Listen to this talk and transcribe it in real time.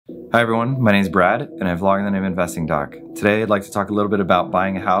Hi everyone, my name is Brad and I vlog on the Name Investing Doc. Today I'd like to talk a little bit about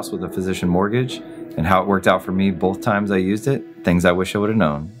buying a house with a physician mortgage and how it worked out for me both times I used it, things I wish I would have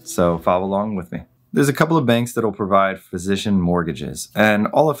known. So follow along with me. There's a couple of banks that will provide physician mortgages, and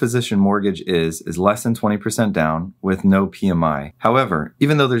all a physician mortgage is less than 20% down with no PMI. However,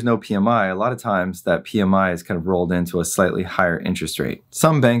 even though there's no PMI, a lot of times that PMI is kind of rolled into a slightly higher interest rate.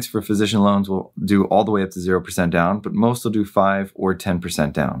 Some banks for physician loans will do all the way up to 0% down, but most will do 5 or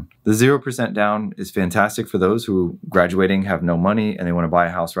 10% down. The 0% down is fantastic for those who graduating have no money and they want to buy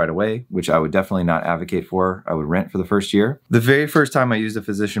a house right away, which I would definitely not advocate for. I would rent for the first year. The very first time I used a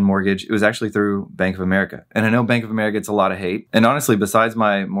physician mortgage, it was actually through Bank of America. And I know Bank of America gets a lot of hate. And honestly, besides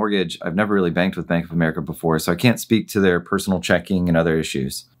my mortgage, I've never really banked with Bank of America before, so I can't speak to their personal checking and other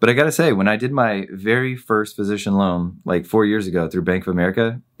issues. But I gotta say, when I did my very first physician loan, like 4 years ago through Bank of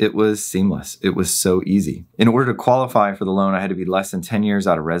America, it was seamless. It was so easy. In order to qualify for the loan, I had to be less than 10 years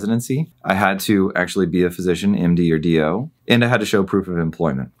out of residency. I had to actually be a physician, MD or DO, and I had to show proof of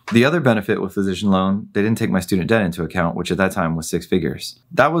employment. The other benefit with physician loan, they didn't take my student debt into account, which at that time was 6 figures.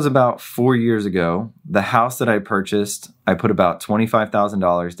 That was about 4 years ago. The house that I purchased, I put about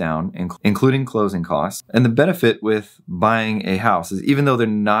 $25,000 down, including closing costs. And the benefit with buying a house is, even though they're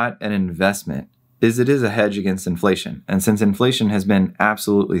not an investment, it is a hedge against inflation. And since inflation has been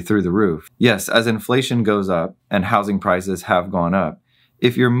absolutely through the roof, yes, as inflation goes up and housing prices have gone up,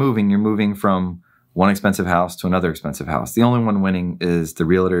 if you're moving from one expensive house to another expensive house. The only one winning is the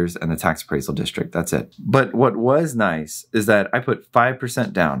realtors and the tax appraisal district. That's it. But what was nice is that I put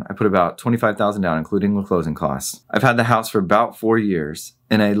 5% down. I put about $25,000 down, including the closing costs. I've had the house for about 4 years,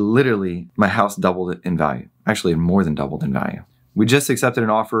 and my house doubled in value. Actually, more than doubled in value. We just accepted an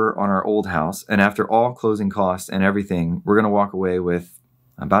offer on our old house, and after all closing costs and everything, we're going to walk away with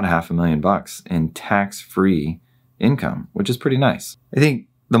about $500,000 in tax-free income, which is pretty nice. I think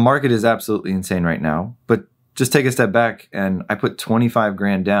the market is absolutely insane right now, but just take a step back and I put 25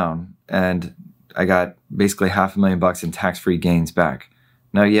 grand down and I got basically $500,000 in tax-free gains back.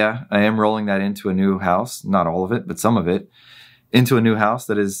 Now, yeah, I am rolling that into a new house, not all of it, but some of it, into a new house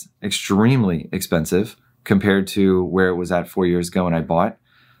that is extremely expensive compared to where it was at 4 years ago when I bought.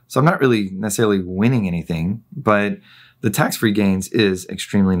 So I'm not really necessarily winning anything, but the tax-free gains is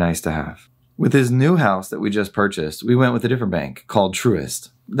extremely nice to have. With this new house that we just purchased, we went with a different bank called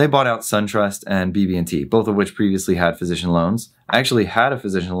Truist. They bought out SunTrust and BB&T, both of which previously had physician loans. I actually had a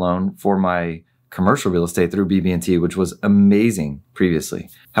physician loan for my commercial real estate through BB&T, which was amazing previously.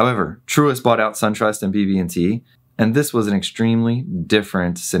 However, Truist bought out SunTrust and BB&T, and this was an extremely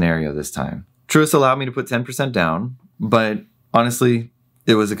different scenario this time. Truist allowed me to put 10% down, but honestly,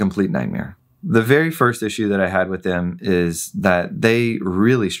 it was a complete nightmare. The very first issue that I had with them is that they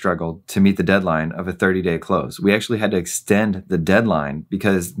really struggled to meet the deadline of a 30-day close. We actually had to extend the deadline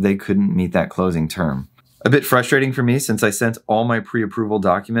because they couldn't meet that closing term. A bit frustrating for me since I sent all my pre-approval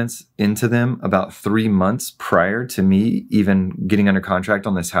documents into them about 3 months prior to me even getting under contract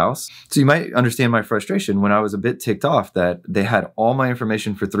on this house. So you might understand my frustration when I was a bit ticked off that they had all my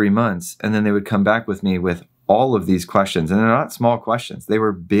information for 3 months and then they would come back with me with all of these questions. And they're not small questions. They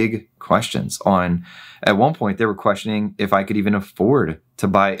were big questions at one point, they were questioning if I could even afford to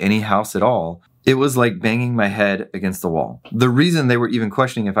buy any house at all. It was like banging my head against the wall. The reason they were even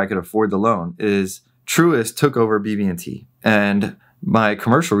questioning if I could afford the loan is Truist took over BB&T, and my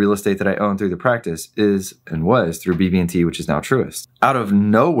commercial real estate that I own through the practice was through BB&T, which is now Truist. Out of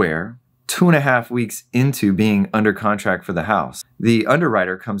nowhere, 2.5 weeks into being under contract for the house, the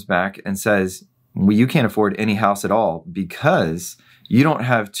underwriter comes back and says, well, you can't afford any house at all because you don't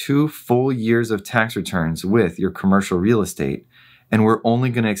have 2 full years of tax returns with your commercial real estate, and we're only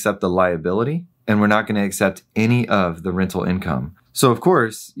going to accept the liability and we're not going to accept any of the rental income. So of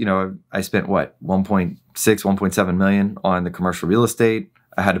course, I spent what, 1.6, 1.7 million on the commercial real estate.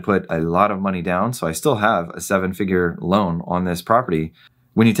 I had to put a lot of money down. So I still have a 7-figure loan on this property.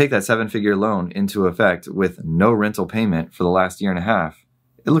 When you take that 7-figure loan into effect with no rental payment for the last 1.5 years,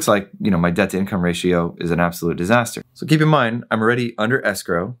 it looks like, my debt to income ratio is an absolute disaster. So keep in mind, I'm already under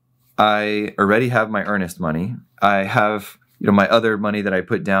escrow. I already have my earnest money. I have my other money that I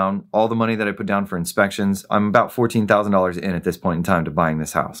put down, all the money that I put down for inspections. I'm about $14,000 in at this point in time to buying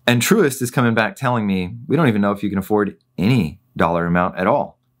this house. And Truist is coming back telling me, we don't even know if you can afford any dollar amount at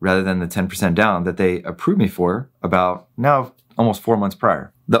all, rather than the 10% down that they approved me for about now almost 4 months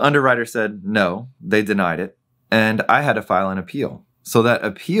prior. The underwriter said no, they denied it, and I had to file an appeal. So that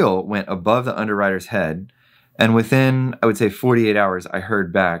appeal went above the underwriter's head, and within, I would say 48 hours, I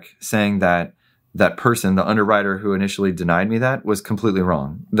heard back saying that that person, the underwriter who initially denied me that, was completely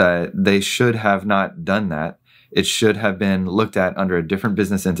wrong, that they should have not done that it should have been looked at under a different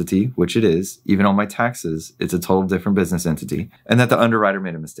business entity, which it is. Even on my taxes, it's a total different business entity, and that the underwriter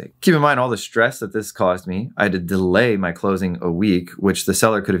made a mistake. Keep in mind all the stress that this caused me. I had to delay my closing a week, which the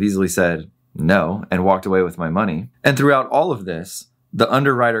seller could have easily said no and walked away with my money. And throughout all of this, the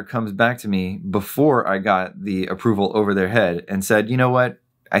underwriter comes back to me before I got the approval over their head and said, you know what?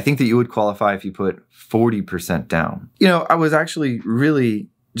 I think that you would qualify if you put 40% down. I was actually really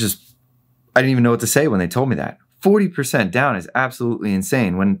I didn't even know what to say when they told me that. 40% down is absolutely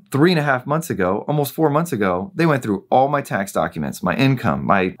insane. When 3.5 months ago, almost 4 months ago, they went through all my tax documents, my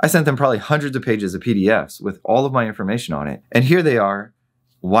income, I sent them probably hundreds of pages of PDFs with all of my information on it. And here they are,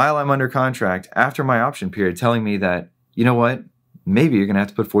 while I'm under contract, after my option period, telling me that, you know what? Maybe you're going to have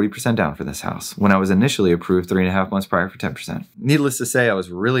to put 40% down for this house, when I was initially approved 3.5 months prior for 10%. Needless to say, I was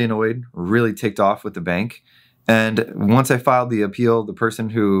really annoyed, really ticked off with the bank. And once I filed the appeal, the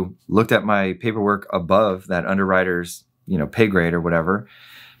person who looked at my paperwork above that underwriter's, pay grade or whatever,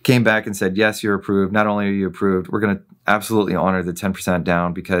 came back and said, yes, you're approved. Not only are you approved, we're going to absolutely honor the 10%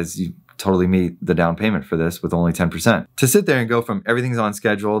 down because you totally meet the down payment for this with only 10%. To sit there and go from everything's on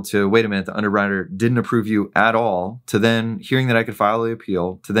schedule to, wait a minute, the underwriter didn't approve you at all, to then hearing that I could file the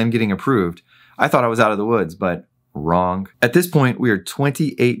appeal, to then getting approved, I thought I was out of the woods, but wrong. At this point, we are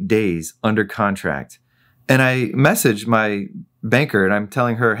 28 days under contract. And I messaged my banker and I'm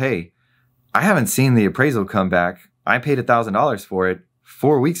telling her, hey, I haven't seen the appraisal come back. I paid $1,000 for it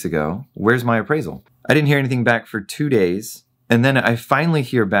 4 weeks ago. Where's my appraisal? I didn't hear anything back for 2 days. And then I finally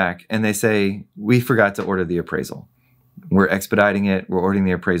hear back and they say, we forgot to order the appraisal. We're expediting it. We're ordering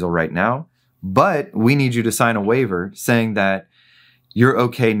the appraisal right now, but we need you to sign a waiver saying that you're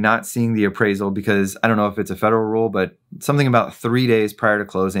okay not seeing the appraisal because I don't know if it's a federal rule, but something about 3 days prior to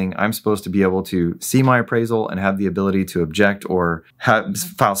closing, I'm supposed to be able to see my appraisal and have the ability to object or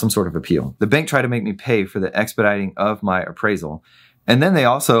file some sort of appeal. The bank tried to make me pay for the expediting of my appraisal. And then they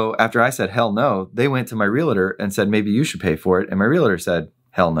also, after I said, hell no, they went to my realtor and said, maybe you should pay for it. And my realtor said,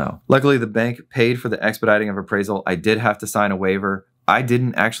 hell no. Luckily, the bank paid for the expediting of appraisal. I did have to sign a waiver. I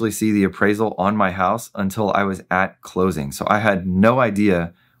didn't actually see the appraisal on my house until I was at closing. So I had no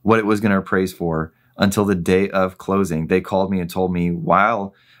idea what it was going to appraise for until the day of closing. They called me and told me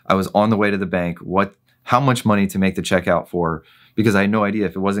while I was on the way to the bank how much money to make the check out for, because I had no idea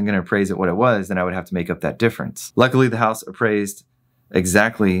if it wasn't going to appraise at what it was, then I would have to make up that difference. Luckily, the house appraised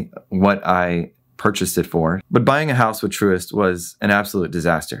exactly what I purchased it for. But buying a house with Truist was an absolute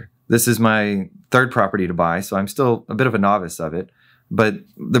disaster. This is my third property to buy, so I'm still a bit of a novice of it. But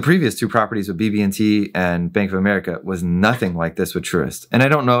the previous 2 properties with BB&T and Bank of America was nothing like this with Truist. And I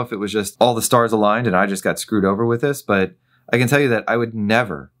don't know if it was just all the stars aligned and I just got screwed over with this, but I can tell you that I would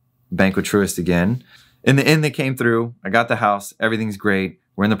never bank with Truist again. In the end, they came through. I got the house. Everything's great.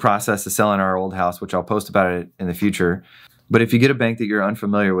 We're in the process of selling our old house, which I'll post about it in the future. But if you get a bank that you're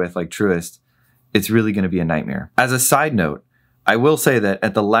unfamiliar with, like Truist, it's really going to be a nightmare. As a side note, I will say that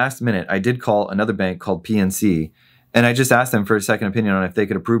at the last minute, I did call another bank called PNC, and I just asked them for a second opinion on if they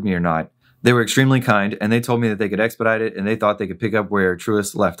could approve me or not. They were extremely kind, and they told me that they could expedite it, and they thought they could pick up where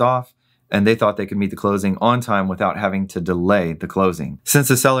Truist left off, and they thought they could meet the closing on time without having to delay the closing. Since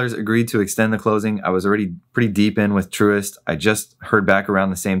the sellers agreed to extend the closing, I was already pretty deep in with Truist. I just heard back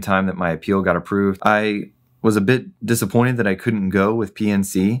around the same time that my appeal got approved. I was a bit disappointed that I couldn't go with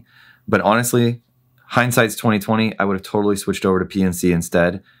PNC, but honestly, hindsight's 2020, I would have totally switched over to PNC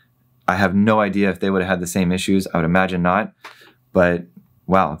instead. I have no idea if they would have had the same issues. I would imagine not, but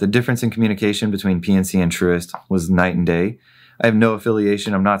wow, the difference in communication between PNC and Truist was night and day. I have no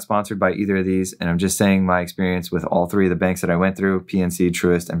affiliation. I'm not sponsored by either of these, and I'm just saying my experience with all 3 of the banks that I went through, PNC,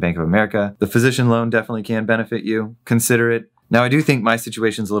 Truist, and Bank of America. The physician loan definitely can benefit you. Consider it. Now, I do think my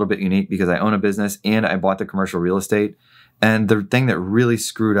situation is a little bit unique because I own a business and I bought the commercial real estate. And the thing that really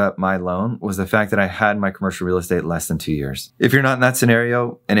screwed up my loan was the fact that I had my commercial real estate less than 2 years. If you're not in that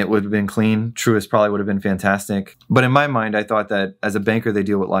scenario and it would have been clean, Truist probably would have been fantastic. But in my mind, I thought that as a banker, they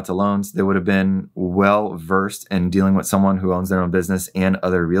deal with lots of loans. They would have been well versed in dealing with someone who owns their own business and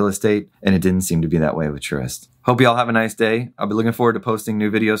other real estate. And it didn't seem to be that way with Truist. Hope you all have a nice day. I'll be looking forward to posting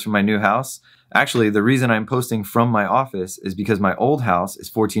new videos from my new house. Actually, the reason I'm posting from my office is because my old house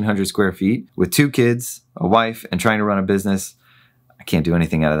is 1,400 square feet with 2 kids, a wife, and trying to run a business. I can't do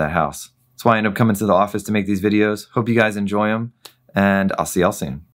anything out of that house. That's why I end up coming to the office to make these videos. Hope you guys enjoy them, and I'll see y'all soon.